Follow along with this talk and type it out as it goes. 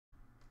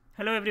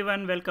Hello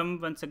everyone, welcome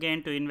once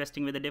again to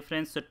Investing with a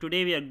Difference. So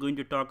today we are going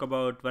to talk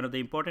about one of the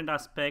important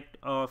aspect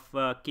of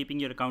keeping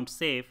your account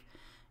safe.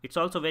 It's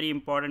also very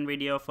important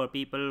video for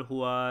people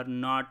who are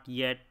not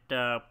yet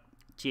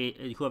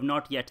who have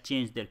not yet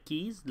changed their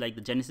keys, like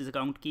the Genesis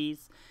account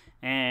keys,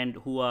 and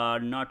who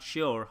are not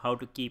sure how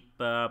to keep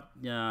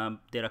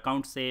their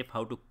account safe,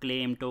 how to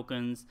claim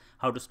tokens,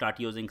 how to start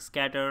using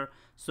scatter.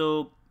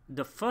 So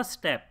the first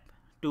step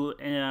to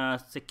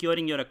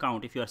securing your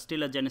account, if you are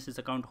still a Genesis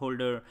account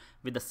holder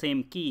with the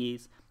same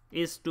keys,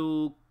 is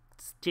to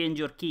change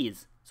your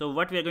keys. So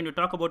what we are going to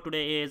talk about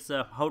today is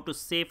how to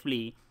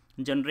safely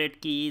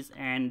generate keys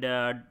and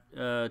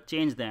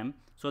change them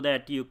so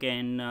that you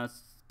can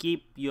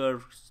keep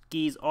your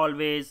keys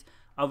always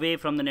away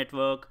from the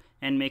network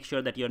and make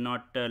sure that you're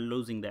not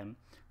losing them.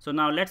 So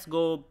now let's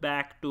go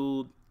back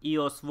to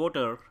EOS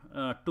voter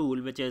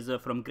tool, which is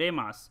from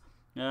Greymass,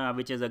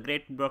 which is a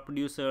great block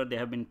producer. They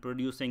have been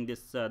producing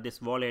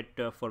this wallet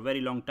for a very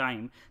long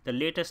time. The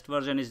latest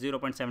version is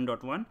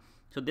 0.7.1.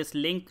 So this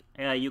link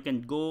you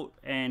can go,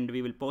 and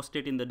we will post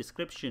it in the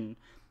description.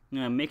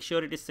 Make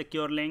sure it is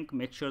secure link,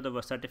 make sure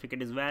the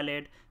certificate is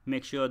valid,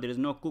 make sure there is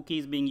no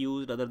cookies being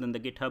used other than the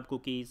GitHub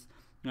cookies.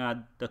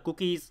 The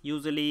cookies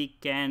usually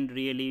can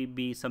really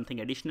be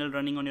something additional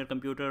running on your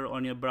computer,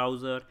 on your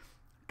browser,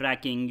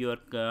 tracking your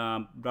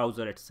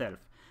browser itself.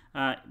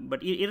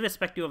 But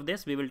irrespective of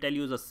this, we will tell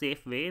you the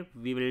safe way.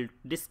 We will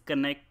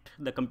disconnect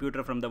the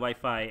computer from the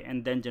Wi-Fi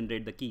and then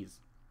generate the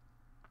keys.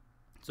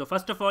 So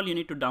first of all, you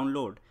need to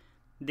download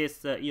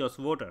this EOS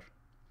voter.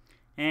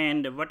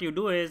 And what you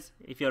do is,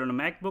 if you're on a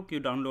MacBook, you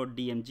download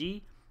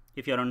DMG.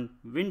 If you're on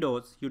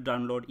Windows, you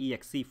download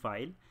exe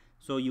file.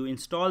 So you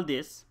install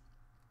this,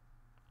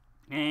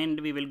 and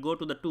we will go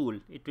to the tool.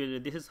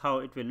 This is how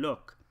it will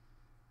look.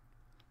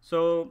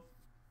 So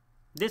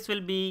this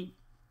will be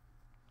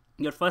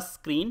your first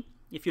screen.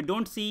 If you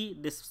don't see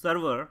this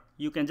server,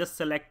 you can just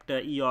select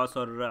EOS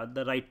or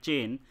the right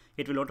chain.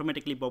 It will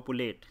automatically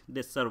populate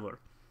this server.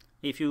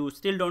 If you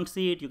still don't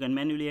see it, you can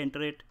manually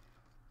enter it,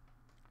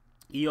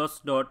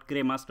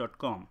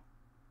 eos.greymass.com.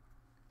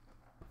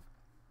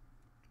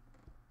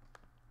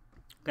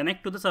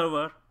 Connect to the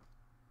server,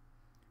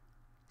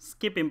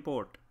 skip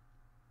import.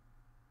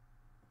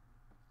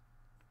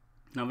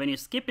 Now when you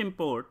skip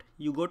import,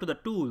 you go to the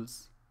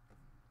tools,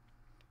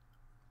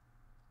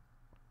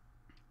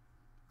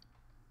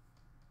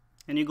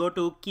 and you go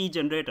to key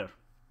generator.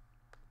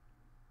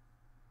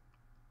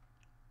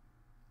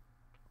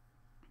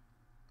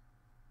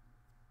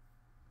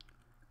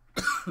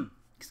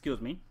 Excuse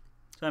me.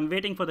 So I'm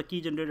waiting for the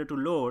key generator to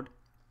load.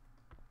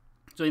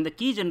 So in the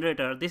key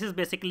generator, this is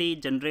basically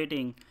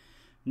generating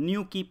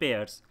new key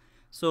pairs.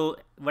 So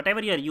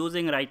whatever you are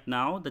using right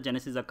now, the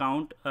Genesis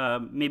account,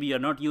 maybe you're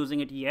not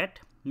using it yet,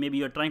 maybe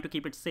you're trying to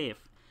keep it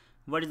safe.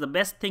 What is the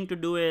best thing to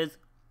do is,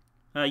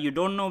 you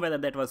don't know whether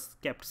that was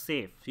kept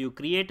safe. You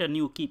create a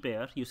new key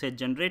pair, you say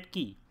generate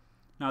key.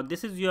 Now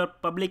this is your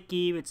public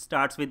key, which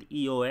starts with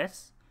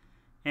EOS,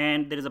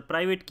 and there is a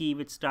private key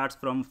which starts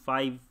from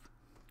 5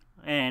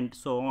 and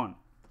so on.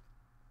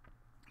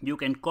 You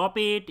can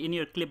copy it in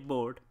your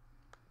clipboard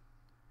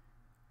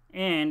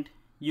and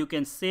you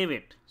can save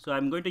it. So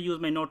I'm going to use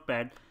my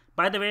notepad.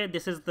 By the way,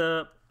 this is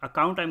the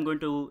account I'm going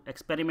to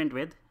experiment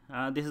with.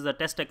 This is a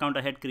test account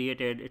I had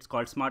created. It's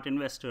called Smart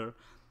Investor.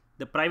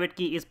 The private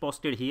key is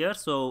posted here,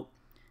 so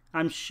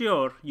I'm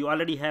sure you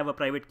already have a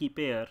private key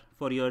pair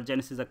for your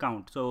Genesis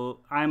account.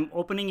 So I'm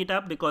opening it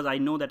up because I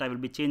know that I will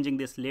be changing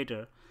this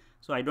later.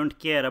 So I don't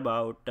care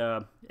about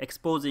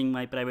exposing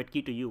my private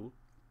key to you.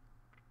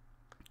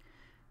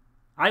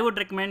 I would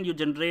recommend you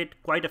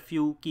generate quite a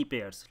few key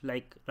pairs.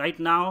 Like right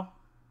now,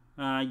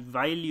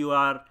 while you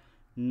have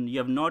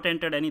not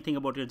entered anything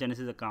about your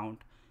Genesis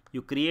account,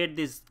 you create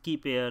these key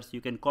pairs.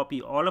 You can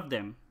copy all of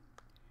them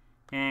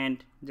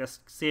and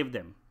just save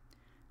them.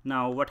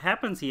 Now what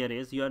happens here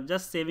is you are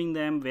just saving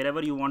them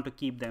wherever you want to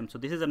keep them. So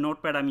this is a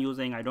notepad I'm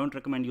using. I don't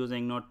recommend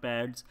using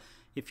notepads.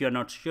 If you're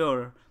not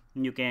sure,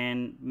 you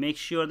can make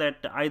sure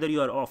that either you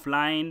are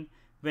offline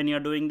when you're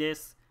doing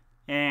this,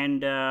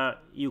 and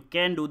you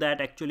can do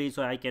that actually.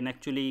 So I can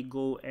actually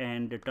go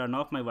and turn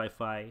off my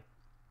Wi-Fi,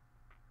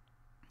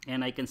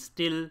 and I can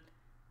still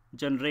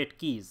generate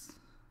keys,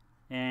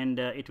 and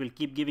it will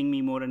keep giving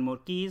me more and more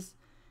keys,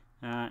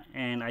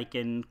 and I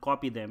can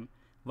copy them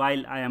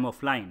while I am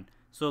offline.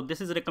 So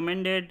this is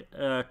recommended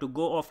to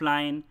go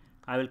offline.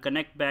 I will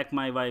connect back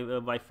my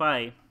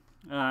Wi-Fi,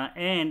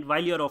 and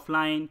while you're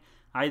offline,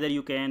 either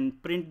you can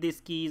print these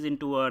keys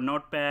into a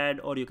notepad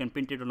or you can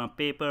print it on a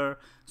paper.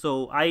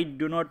 So I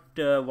do not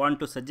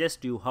want to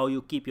suggest you how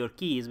you keep your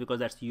keys, because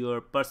that's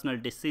your personal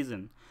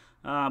decision.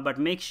 But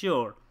make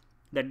sure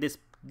that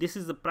this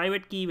is the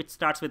private key which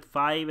starts with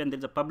 5, and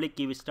there's a public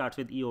key which starts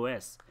with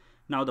EOS.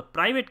 Now the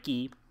private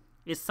key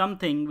is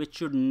something which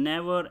should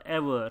never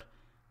ever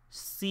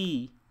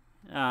see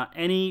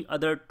any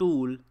other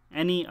tool,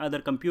 any other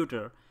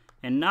computer.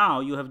 And now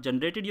you have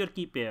generated your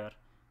key pair.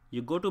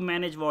 You go to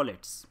manage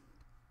wallets.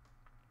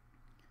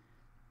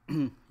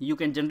 You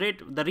can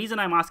generate, the reason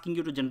I'm asking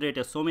you to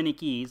generate so many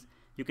keys,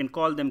 you can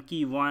call them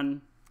key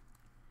 1,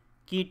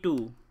 key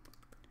 2,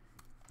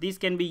 these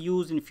can be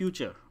used in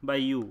future by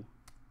you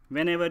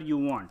whenever you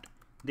want.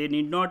 They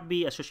need not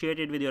be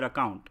associated with your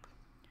account.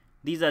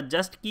 These are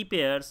just key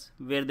pairs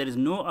where there is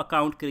no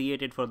account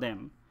created for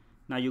them.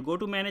 Now you go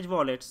to manage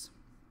wallets.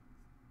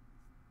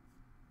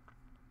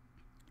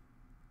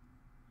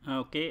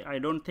 Okay, I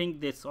don't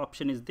think this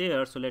option is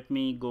there, so let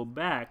me go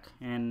back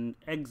and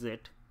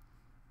exit.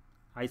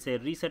 I say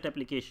reset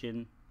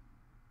application.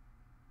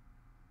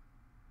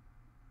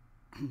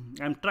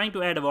 I'm trying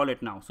to add a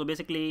wallet now. So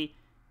basically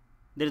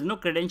there is no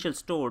credential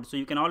stored, so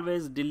you can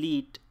always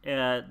delete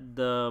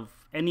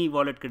any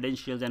wallet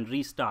credentials and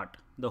restart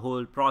the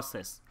whole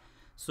process.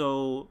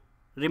 So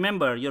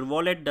remember, your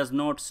wallet does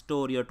not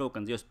store your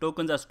tokens. Your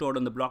tokens are stored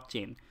on the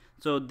blockchain.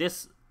 So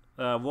this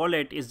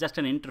wallet is just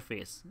an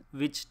interface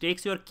which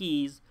takes your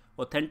keys,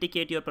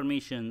 authenticate your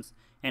permissions,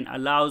 and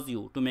allows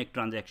you to make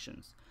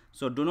transactions.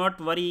 So do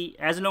not worry,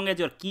 as long as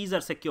your keys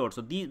are secured.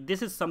 So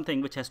this is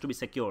something which has to be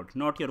secured,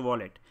 not your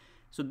wallet.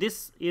 So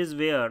this is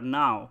where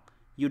now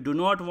you do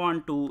not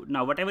want to,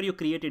 now whatever you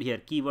created here,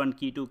 key 1,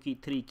 key 2, key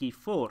 3, key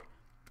 4,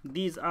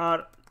 these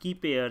are key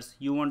pairs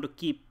you want to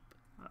keep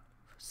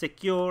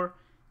secure.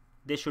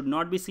 They should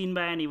not be seen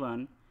by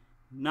anyone.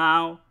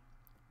 Now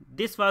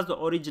this was the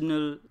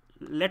original,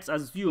 let's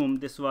assume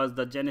this was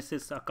the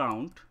Genesis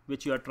account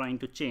which you are trying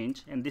to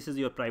change, and this is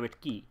your private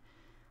key.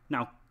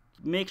 Now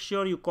make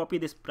sure you copy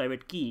this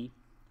private key,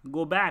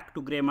 go back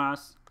to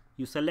Greymass,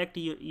 you select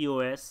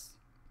EOS.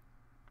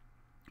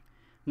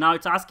 Now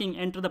it's asking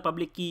enter the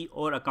public key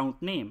or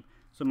account name.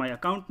 So my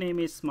account name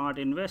is Smart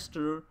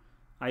Investor.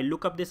 I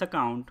look up this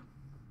account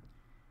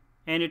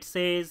and it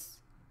says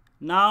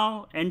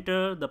now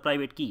enter the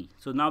private key.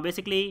 So now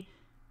basically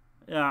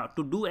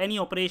to do any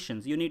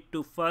operations you need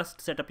to first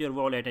set up your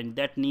wallet, and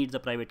that needs a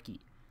private key.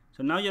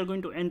 So now you're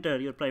going to enter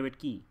your private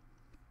key.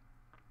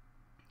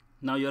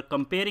 Now you're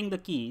comparing the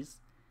keys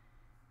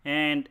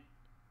and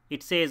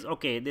it says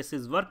okay, this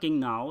is working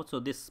now. So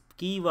this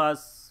key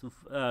was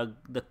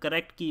the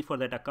correct key for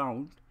that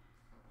account,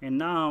 and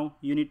now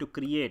you need to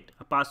create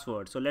a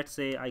password. So let's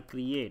say I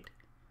create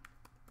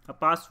a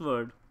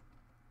password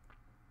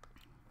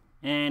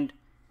and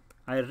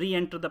I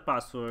re-enter the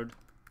password.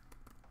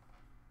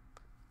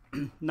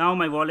 Now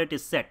my wallet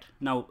is set.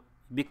 Now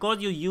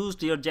because you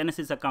used your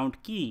Genesis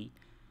account key,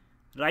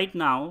 right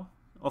now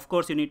of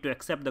course you need to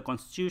accept the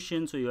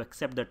constitution, so you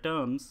accept the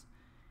terms,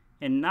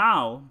 and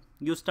now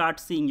you start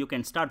seeing, you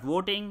can start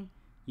voting,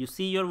 you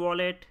see your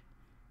wallet,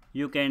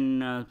 you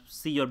can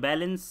see your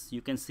balance,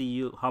 you can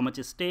see how much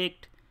is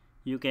staked,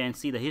 you can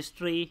see the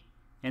history,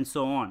 and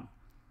so on.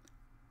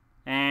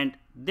 And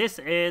this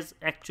is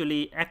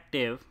actually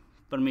active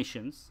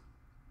permissions.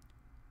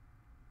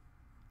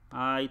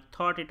 I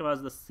thought it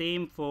was the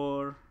same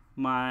for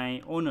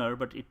my owner,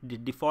 but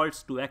it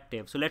defaults to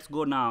active. So let's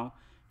go now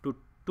to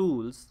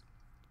tools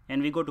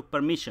and we go to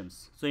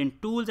permissions. So in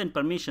tools and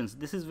permissions,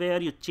 this is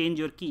where you change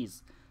your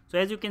keys. So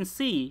as you can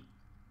see,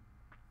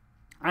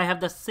 I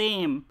have the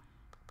same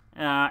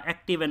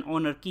active and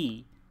owner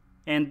key,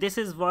 and this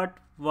is what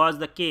was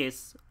the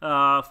case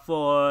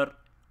for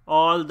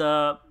all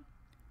the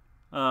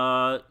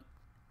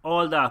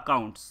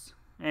accounts.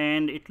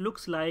 And it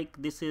looks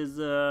like this is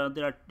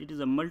it is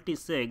a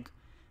multi-sig.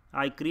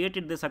 I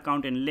created this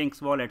account in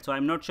Link's wallet, so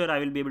I'm not sure I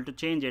will be able to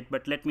change it,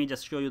 but let me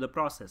just show you the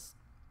process.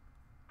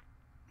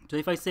 So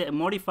if I say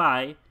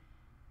modify,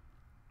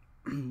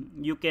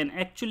 you can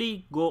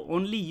actually go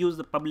only use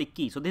the public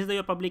key. So this is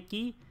your public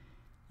key.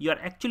 You are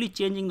actually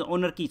changing the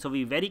owner key. So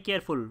be very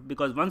careful,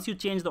 because once you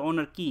change the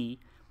owner key,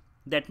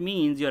 that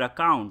means your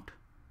account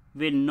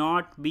will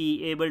not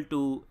be able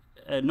to,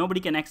 nobody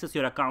can access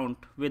your account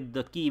with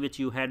the key which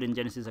you had in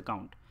Genesis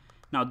account.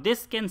 Now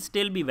this can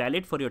still be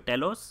valid for your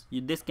Telos.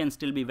 This can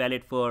still be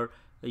valid for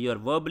your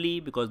Verbally,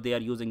 because they are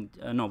using,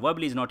 no,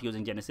 Verbally is not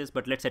using Genesis,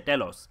 but let's say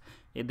Telos,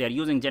 they are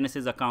using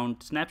Genesis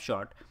account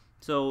snapshot.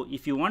 So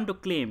if you want to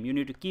claim, you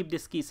need to keep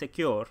this key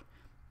secure,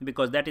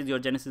 because that is your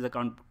Genesis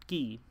account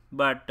key.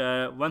 But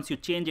once you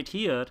change it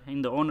here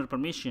in the owner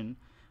permission,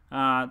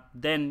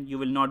 then you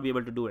will not be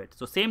able to do it.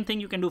 So same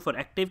thing you can do for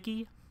active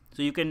key.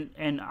 So you can,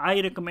 and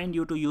I recommend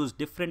you to use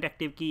different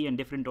active key and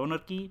different owner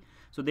key.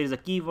 So there is a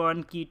key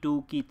 1, key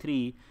 2, key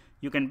 3.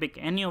 You can pick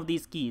any of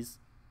these keys,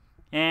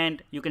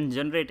 and you can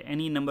generate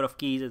any number of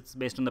keys. It's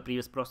based on the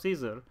previous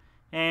procedure,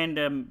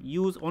 and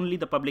use only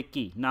the public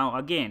key. Now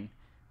again,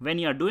 when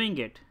you are doing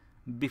it,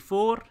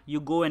 before you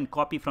go and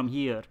copy from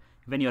here,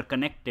 when you are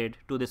connected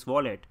to this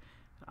wallet,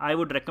 I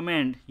would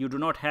recommend you do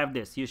not have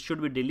this. You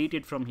should be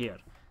deleted from here.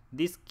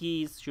 These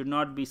keys should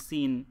not be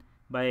seen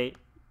by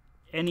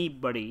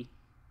anybody,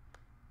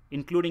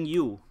 including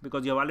you,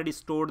 because you have already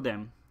stored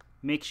them.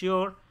 Make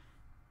sure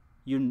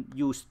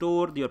you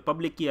store your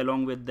public key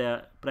along with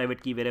the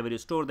private key wherever you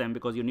store them,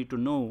 because you need to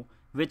know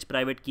which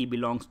private key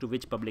belongs to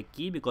which public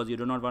key, because you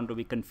do not want to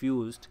be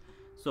confused.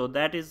 So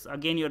that is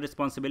again your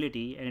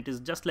responsibility, and it is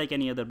just like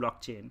any other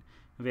blockchain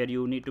where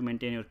you need to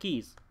maintain your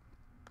keys.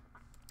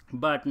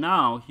 But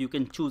now you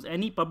can choose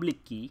any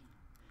public key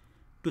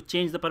to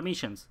change the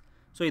permissions.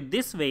 So in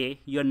this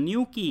way, your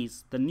new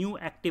keys, the new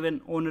active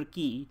and owner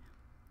key,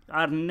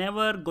 are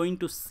never going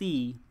to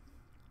see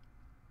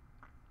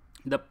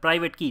the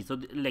private keys. So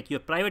like your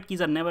private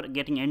keys are never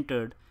getting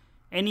entered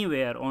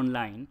anywhere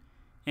online,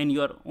 and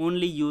you are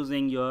only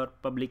using your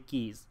public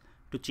keys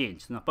to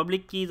change. Now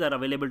public keys are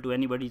available to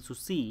anybody to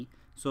see,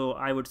 so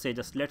I would say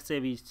just let's say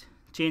we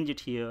change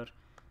it here.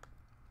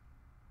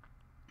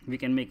 We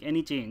can make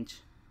any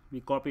change,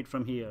 we copy it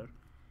from here,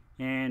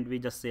 and we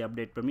just say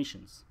update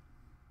permissions.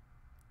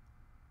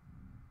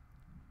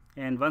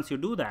 And once you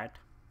do that,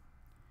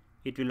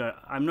 it will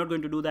I'm not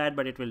going to do that,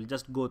 but it will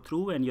just go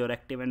through and your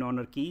active and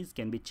owner keys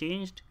can be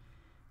changed.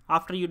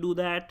 After you do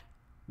that,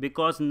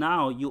 because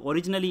now you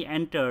originally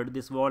entered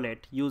this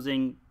wallet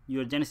using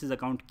your Genesis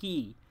account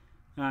key,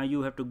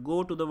 you have to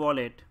go to the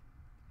wallet,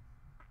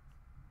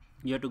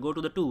 you have to go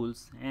to the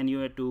tools, and you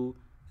have to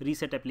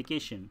reset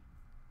application.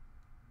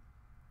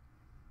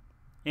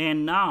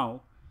 And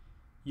now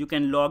you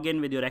can log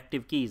in with your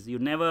active keys. You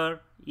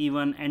never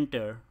even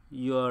enter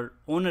your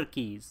owner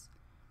keys,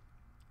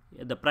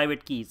 the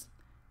private keys.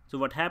 So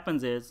what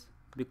happens is,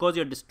 because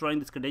you're destroying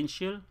this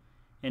credential,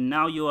 and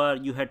now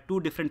you had two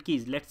different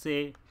keys. Let's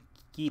say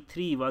key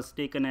 3 was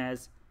taken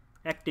as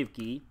active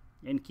key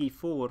and key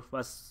 4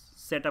 was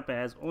set up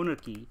as owner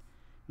key.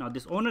 Now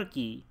this owner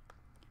key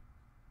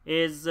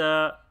is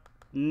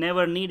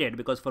never needed,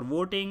 because for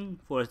voting,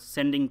 for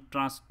sending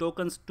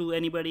tokens to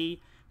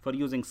anybody, for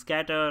using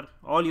scatter,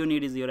 all you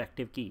need is your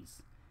active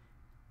keys.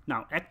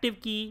 Now active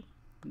key,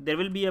 there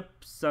will be a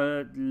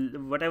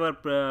whatever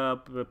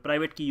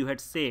private key you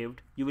had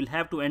saved, you will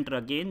have to enter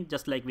again,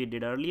 just like we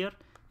did earlier.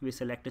 We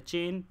select a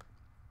chain,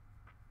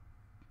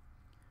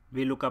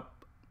 we look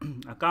up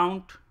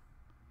account,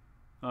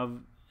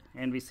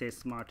 and we say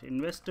smart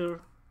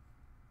investor,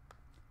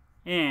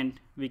 and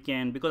we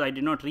can, because I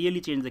did not really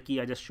change the key,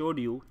 I just showed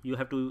you, you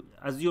have to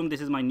assume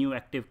this is my new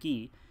active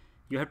key.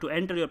 You have to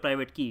enter your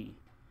private key,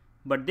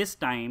 but this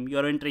time you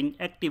are entering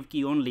active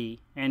key only,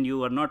 and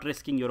you are not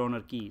risking your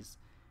owner keys,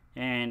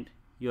 and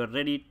you are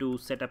ready to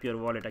set up your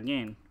wallet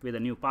again with a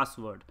new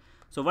password.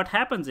 So what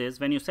happens is,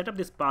 when you set up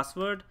this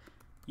password,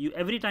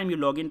 every time you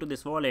log into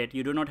this wallet,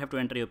 you do not have to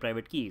enter your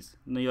private keys.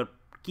 Now your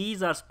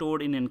keys are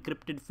stored in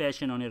encrypted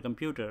fashion on your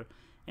computer,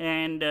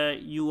 and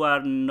you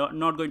are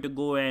not going to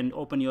go and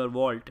open your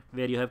vault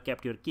where you have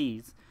kept your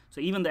keys.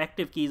 So even the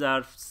active keys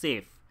are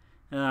safe.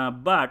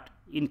 But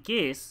in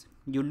case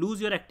you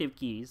lose your active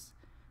keys,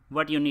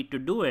 what you need to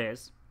do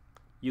is,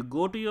 you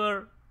go to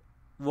your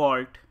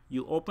vault,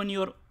 you open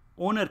your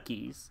owner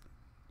keys,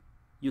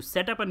 you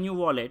set up a new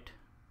wallet,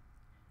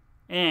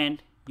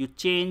 and you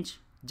change,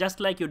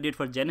 just like you did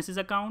for Genesis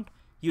account,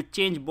 you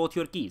change both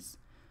your keys.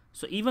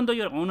 So even though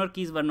your owner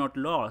keys were not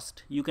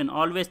lost, you can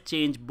always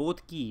change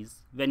both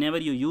keys whenever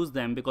you use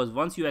them, because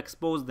once you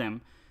expose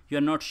them, you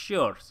are not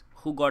sure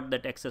who got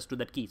that access to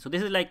that key. So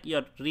this is like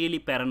you're really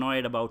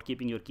paranoid about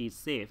keeping your keys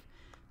safe.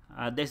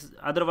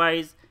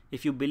 Otherwise,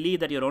 if you believe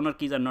that your owner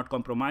keys are not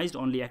compromised,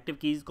 only active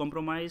keys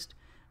compromised,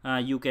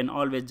 you can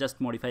always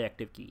just modify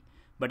active key.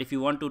 But if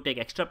you want to take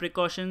extra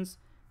precautions,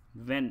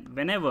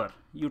 whenever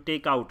you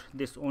take out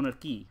this owner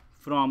key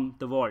from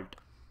the vault,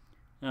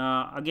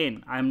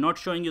 again, I am not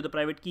showing you the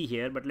private key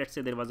here, but let's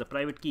say there was a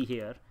private key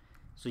here.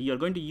 So you're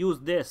going to use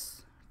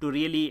this to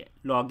really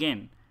log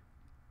in,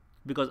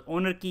 because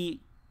owner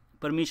key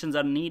permissions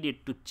are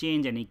needed to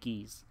change any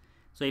keys.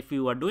 So if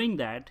you are doing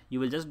that, you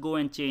will just go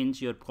and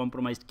change your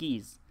compromised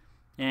keys,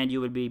 and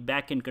you will be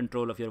back in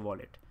control of your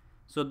wallet.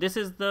 So this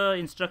is the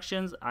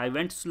instructions. I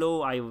went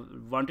slow. I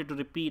wanted to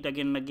repeat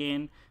again and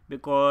again,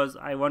 because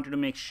I wanted to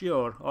make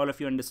sure all of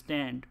you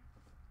understand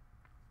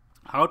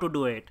how to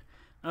do it.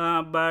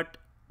 But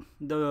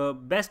the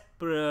best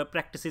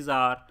practices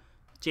are,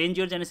 change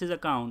your Genesis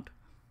account,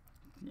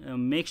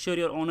 make sure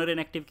your owner and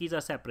active keys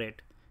are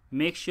separate,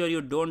 make sure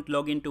you don't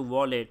log into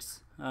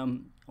wallets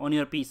on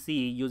your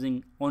PC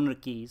using owner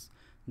keys.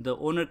 The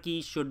owner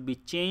key should be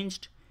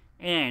changed,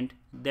 and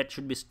that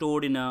should be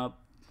stored in a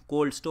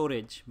cold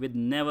storage with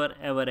never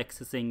ever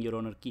accessing your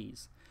owner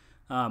keys.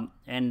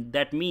 And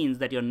that means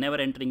that you're never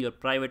entering your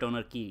private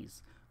owner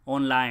keys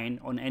online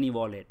on any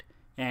wallet,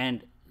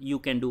 and you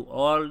can do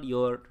all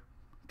your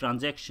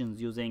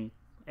transactions using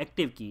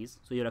active keys.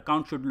 So your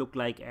account should look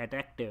like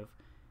 @active,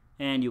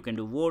 and you can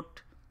do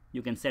vote,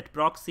 you can set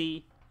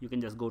proxy, you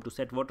can just go to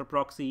set voter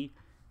proxy,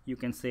 you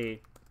can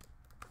say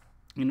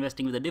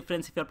investing with a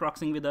difference if you're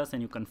proxying with us,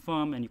 and you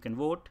confirm and you can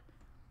vote.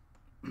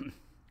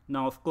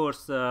 Now of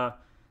course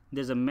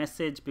there's a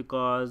message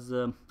because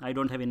I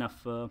don't have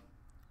enough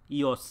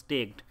EOS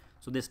staked,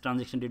 so this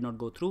transaction did not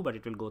go through, but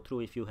it will go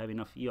through if you have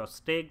enough EOS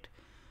staked.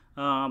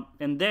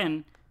 And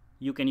then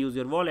you can use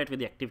your wallet with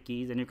the active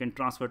keys, and you can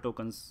transfer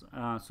tokens.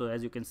 So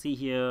as you can see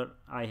here,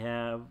 I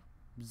have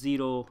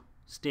 0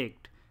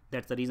 staked.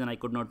 That's the reason I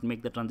could not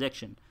make the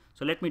transaction.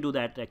 So let me do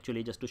that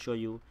actually, just to show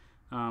you.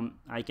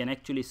 I can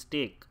actually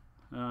stake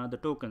the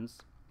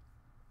tokens,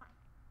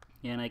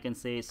 and I can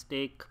say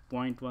stake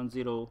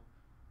 0.10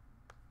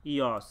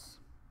 EOS,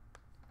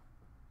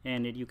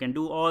 and you can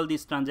do all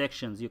these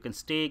transactions. You can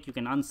stake, you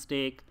can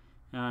unstake.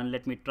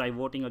 Let me try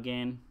voting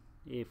again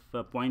if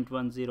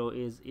 0.10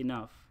 is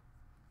enough.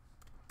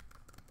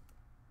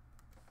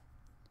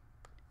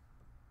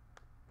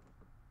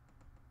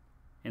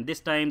 and this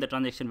time the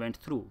transaction went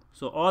through.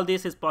 So all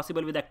this is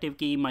possible with active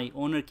key. My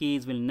owner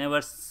keys will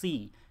never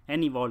see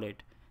any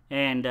wallet,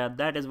 and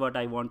that is what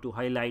I want to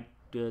highlight,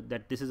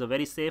 that this is a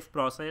very safe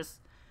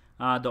process.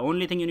 The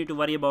only thing you need to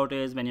worry about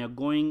is when you're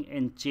going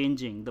and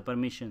changing the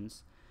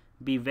permissions,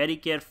 be very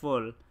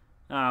careful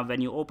when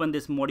you open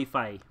this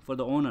modify for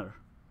the owner.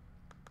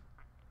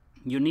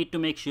 You need to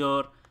make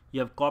sure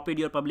you have copied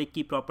your public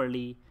key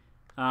properly.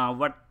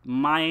 What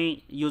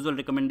my usual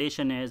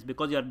recommendation is,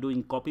 because you are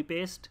doing copy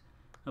paste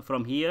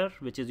from here,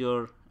 which is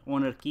your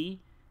owner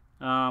key,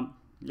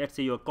 let's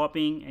say you're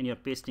copying and you're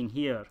pasting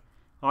here,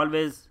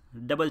 always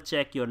double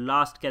check your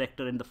last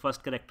character and the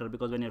first character,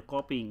 because when you're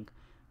copying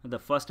the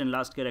first and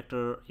last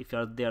character, if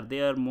they are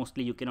there,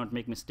 mostly you cannot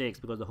make mistakes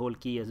because the whole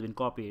key has been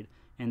copied,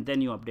 and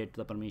then you update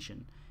the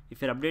permission.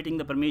 If you're updating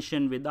the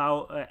permission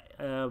without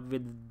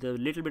with the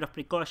little bit of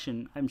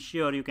precaution, I'm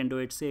sure you can do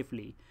it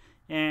safely,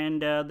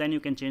 and then you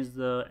can change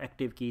the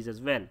active keys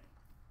as well.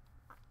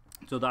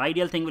 So the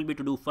ideal thing will be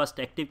to do first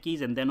active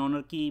keys and then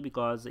owner key,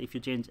 because if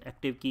you change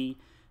active key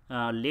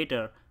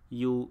later,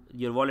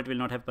 your wallet will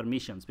not have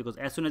permissions, because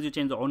as soon as you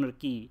change the owner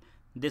key,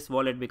 this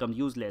wallet becomes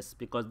useless,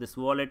 because this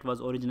wallet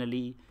was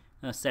originally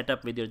set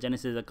up with your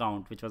Genesis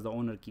account, which was the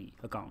owner key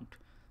account.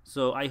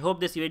 So I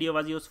hope this video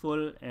was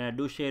useful.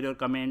 Do share your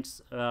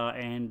comments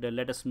and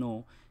let us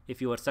know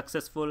if you were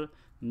successful.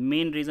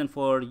 Main reason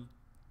for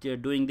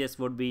doing this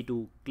would be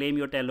to claim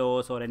your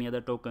Telos or any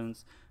other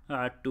tokens,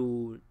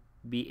 to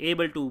be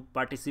able to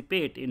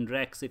participate in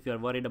Rex if you are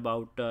worried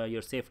about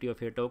your safety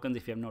of your tokens,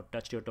 if you have not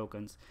touched your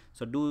tokens.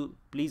 So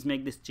please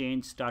make this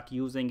change, start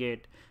using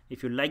it.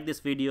 If you like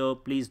this video,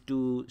 please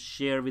do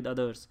share with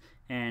others,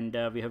 and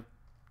we have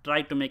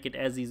tried to make it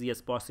as easy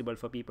as possible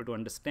for people to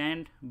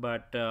understand,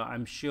 but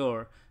I'm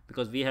sure,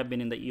 because we have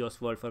been in the EOS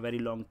world for a very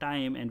long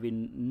time and we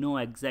know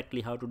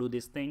exactly how to do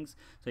these things.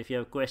 So if you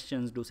have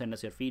questions, do send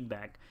us your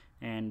feedback,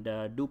 and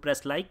do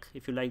press like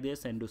if you like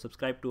this, and do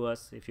subscribe to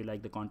us if you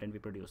like the content we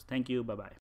produce. Thank you. Bye bye.